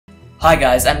Hi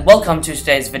guys, and welcome to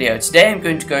today's video. Today I'm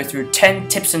going to go through 10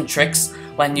 tips and tricks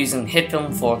when using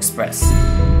Hitfilm for Express.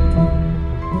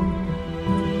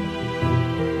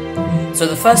 So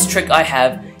the first trick I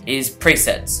have is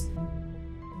presets.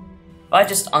 If I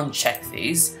just uncheck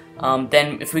these,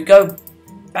 then if we go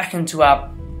back into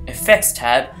our effects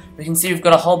tab, we can see we've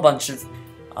got a whole bunch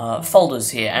of folders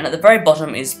here, and at the very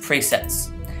bottom is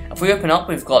presets. If we open up,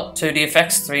 we've got 2D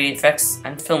effects, 3D effects,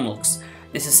 and film looks.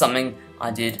 This is something I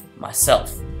did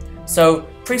myself. So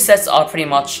presets are pretty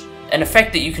much an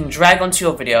effect that you can drag onto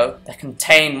your video that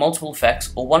contain multiple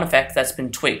effects or one effect that's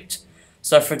been tweaked.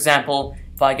 So for example,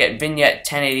 if I get vignette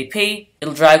 1080p,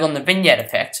 it'll drag on the vignette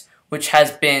effect, which has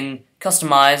been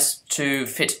customized to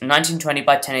fit 1920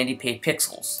 by 1080p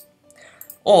pixels.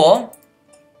 Or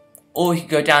we can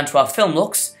go down to our film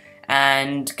looks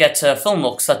and get a film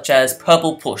look such as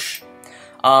purple push.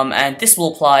 And this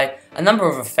will apply a number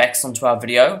of effects onto our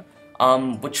video,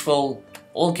 which will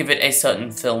all give it a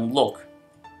certain film look.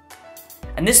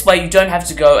 And this way you don't have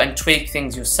to go and tweak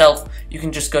things yourself. You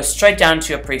can just go straight down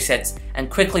to your presets and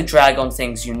quickly drag on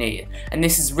things you need. And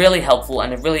this is really helpful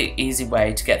and a really easy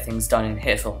way to get things done in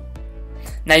Hitfilm.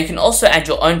 Now you can also add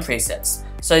your own presets.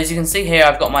 So as you can see here,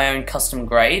 I've got my own custom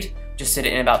grade. Just did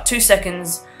it in about 2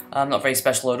 seconds. Not very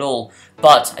special at all.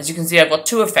 But as you can see, I've got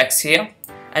 2 effects here.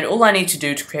 And all I need to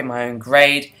do to create my own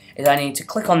grade is I need to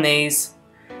click on these,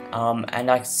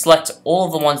 and I can select all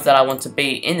of the ones that I want to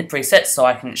be in the preset, so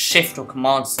I can shift or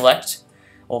command select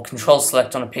or control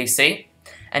select on a PC,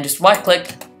 and just right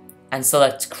click and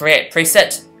select create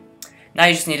preset. Now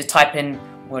you just need to type in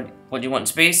what you want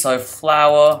to be, so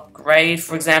flower grade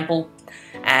for example,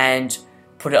 and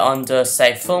put it under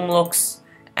say film looks,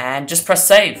 and just press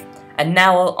save. And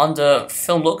now under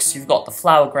film looks you've got the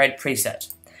flower grade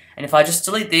preset. And if I just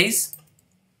delete these,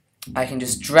 I can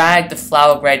just drag the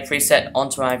flower grade preset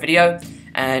onto my video,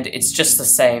 and it's just the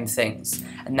same things.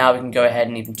 And now we can go ahead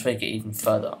and even tweak it even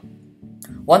further.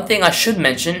 One thing I should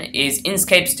mention is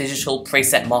Inkscape's digital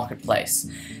preset marketplace.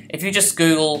 If you just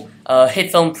Google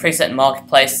Hitfilm preset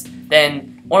marketplace,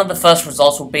 then one of the first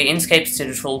results will be Inkscape's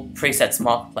digital presets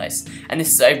marketplace. And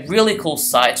this is a really cool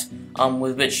site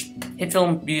with which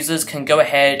Hitfilm users can go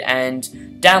ahead and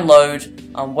download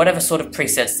whatever sort of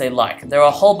presets they like. There are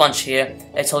a whole bunch here.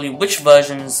 They tell you which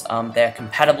versions they're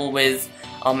compatible with,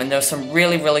 and there are some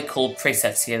really cool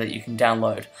presets here that you can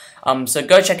download. So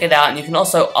go check it out, and you can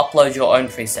also upload your own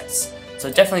presets.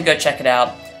 So definitely go check it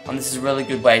out. This is a really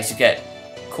good way to get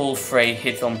cool free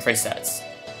Hitfilm presets.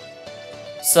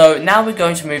 So now we're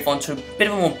going to move on to a bit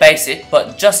of a more basic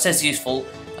but just as useful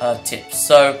tips.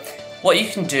 So what you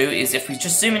can do is, if we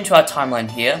just zoom into our timeline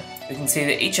here, we can see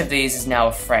that each of these is now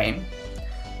a frame.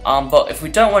 But if we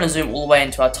don't want to zoom all the way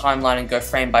into our timeline and go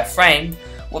frame by frame,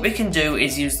 what we can do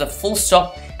is use the full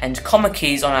stop and comma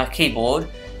keys on our keyboard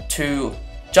to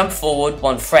jump forward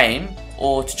 1 frame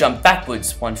or to jump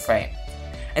backwards 1 frame.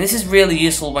 And this is really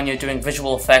useful when you're doing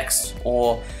visual effects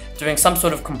or doing some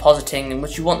sort of compositing in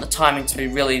which you want the timing to be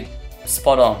really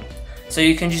spot on. So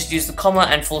you can just use the comma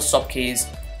and full stop keys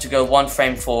to go 1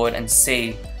 frame forward and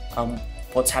see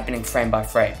what's happening frame by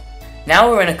frame.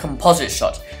 Now we're in a composite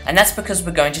shot, and that's because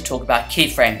we're going to talk about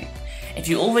keyframing. If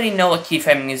you already know what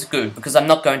keyframing is, good, because I'm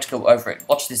not going to go over it.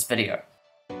 Watch this video.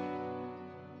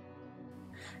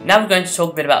 Now we're going to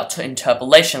talk a bit about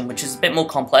interpolation, which is a bit more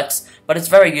complex, but it's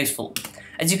very useful.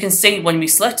 As you can see, when we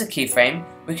select a keyframe,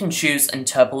 we can choose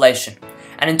interpolation.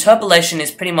 And interpolation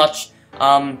is pretty much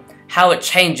how it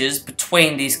changes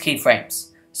between these keyframes.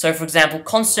 So for example,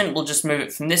 constant will just move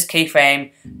it from this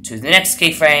keyframe to the next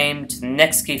keyframe to the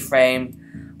next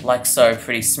keyframe, like so,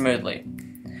 pretty smoothly.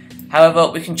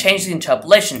 However, we can change the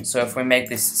interpolation. So if we make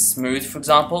this smooth, for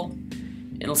example,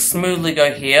 it'll smoothly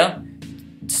go here,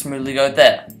 smoothly go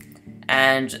there.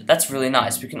 And that's really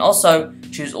nice. We can also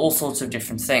choose all sorts of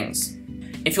different things.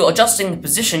 If you're adjusting the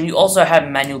position, you also have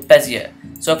manual Bezier.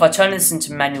 So if I turn this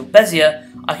into manual Bezier,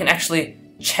 I can actually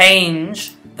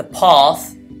change the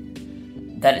path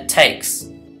that it takes.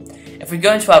 If we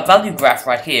go into our value graph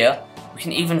right here, we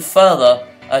can even further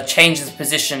change the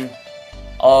position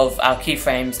of our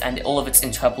keyframes and all of its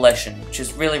interpolation, which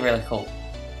is really cool.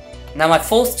 Now my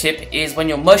 4th tip is, when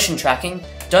you're motion tracking,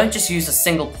 don't just use a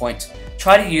single point,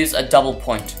 try to use a double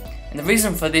point. And the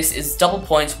reason for this is double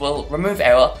points will remove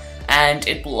error, and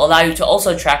it will allow you to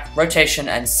also track rotation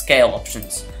and scale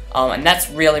options. And that's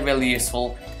really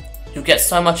useful. You'll get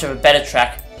so much of a better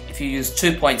track if you use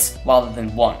 2 points rather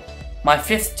than 1. My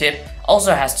 5th tip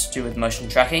also has to do with motion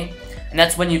tracking, and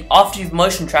that's when after you've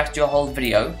motion tracked your whole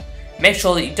video, make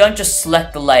sure that you don't just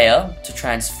select the layer to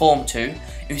transform to,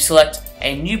 you select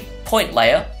a new point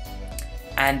layer,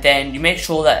 and then you make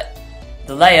sure that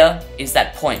The layer is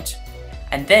that point.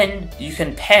 And then you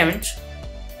can parent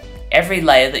every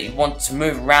layer that you want to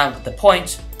move around with the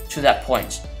point to that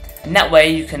point. And that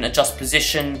way you can adjust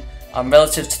position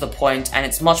relative to the point, and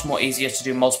it's much more easier to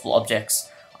do multiple objects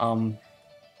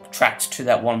tracked to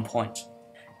that one point.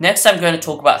 Next, I'm going to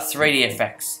talk about 3D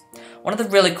effects. One of the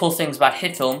really cool things about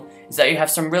Hitfilm is that you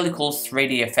have some really cool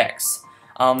 3D effects,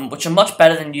 which are much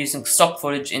better than using stock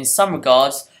footage in some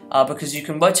regards, because you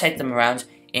can rotate them around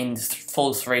in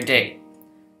full 3D.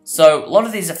 So a lot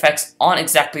of these effects aren't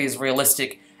exactly as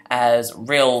realistic as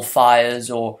real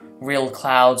fires or real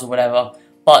clouds or whatever,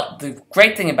 but the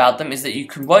great thing about them is that you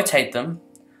can rotate them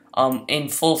in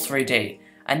full 3D,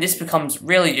 and this becomes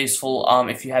really useful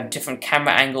if you have different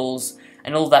camera angles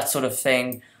and all that sort of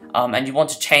thing, and you want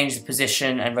to change the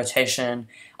position and rotation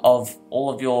of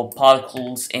all of your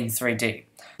particles in 3D.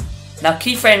 Now,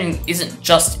 keyframing isn't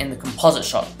just in the composite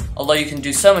shot. Although you can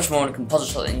do so much more in a composite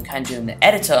shot than you can do in the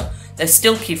editor, there's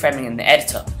still keyframing in the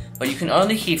editor, but you can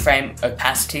only keyframe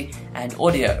opacity and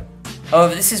audio.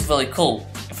 However, this is really cool.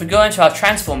 If we go into our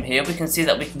transform here, we can see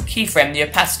that we can keyframe the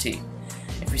opacity.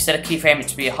 If we set a keyframe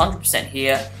to be 100%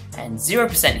 here and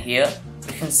 0% here,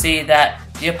 we can see that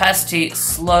the opacity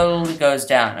slowly goes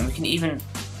down, and we can even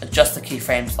adjust the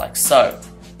keyframes like so.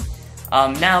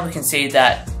 Now we can see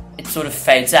that it sort of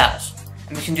fades out,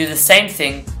 and we can do the same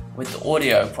thing with the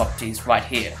audio properties right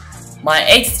here. My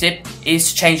 8th tip is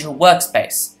to change your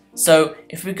workspace. So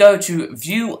if we go to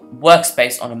View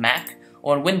Workspace on a Mac,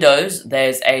 or on Windows,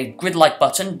 there's a grid-like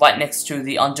button right next to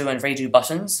the undo and redo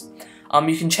buttons.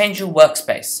 You can change your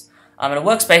workspace. And a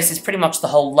workspace is pretty much the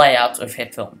whole layout of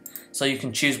Hitfilm. So you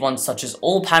can choose ones such as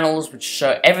all panels, which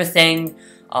show everything,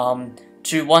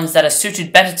 to ones that are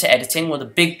suited better to editing with a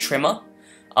big trimmer,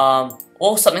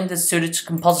 or something that's suited to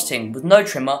compositing with no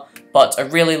trimmer, but a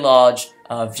really large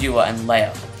viewer and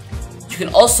layer. You can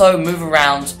also move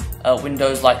around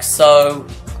windows like so,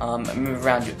 move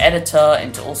around your editor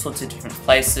into all sorts of different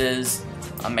places,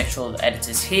 make sure the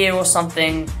editor's here or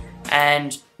something,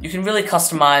 and you can really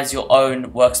customize your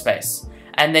own workspace.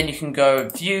 And then you can go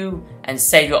view and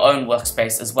save your own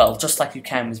workspace as well, just like you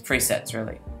can with presets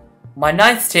really. My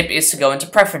 9th tip is to go into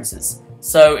preferences.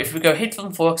 So if we go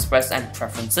Hitfilm for Express and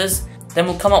preferences, then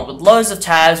we'll come up with loads of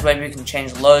tabs where we can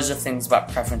change loads of things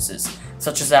about preferences,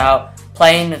 such as our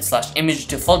plane / image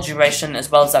default duration,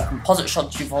 as well as our composite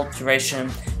shot default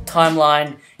duration,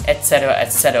 timeline, etc,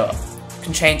 etc. You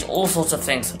can change all sorts of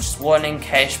things such as warning,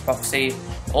 cache, proxy,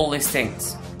 all these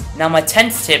things. Now my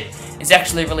 10th tip is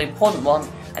actually a really important one,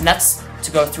 and that's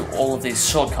to go through all of these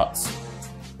shortcuts.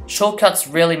 Shortcuts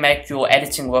really make your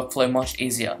editing workflow much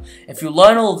easier. If you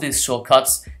learn all of these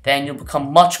shortcuts, then you'll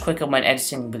become much quicker when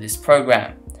editing with this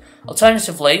program.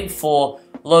 Alternatively, for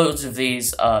loads of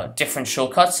these different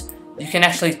shortcuts, you can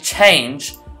actually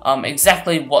change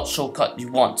exactly what shortcut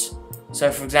you want. So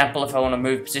for example, if I want to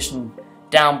move position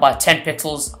down by 10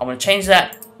 pixels, I want to change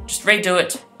that, just redo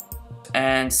it,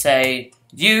 and say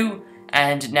U,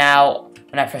 and now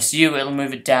when I press U, it'll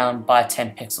move it down by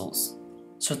 10 pixels.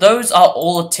 So those are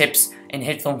all the tips in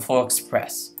Hitfilm for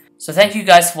Express. So thank you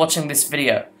guys for watching this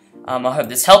video. I hope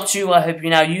this helped you. I hope you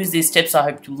now use these tips. I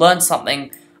hope you learned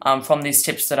something from these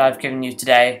tips that I've given you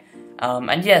today.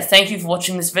 And yeah, thank you for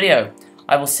watching this video.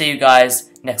 I will see you guys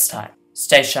next time.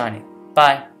 Stay shiny.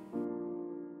 Bye.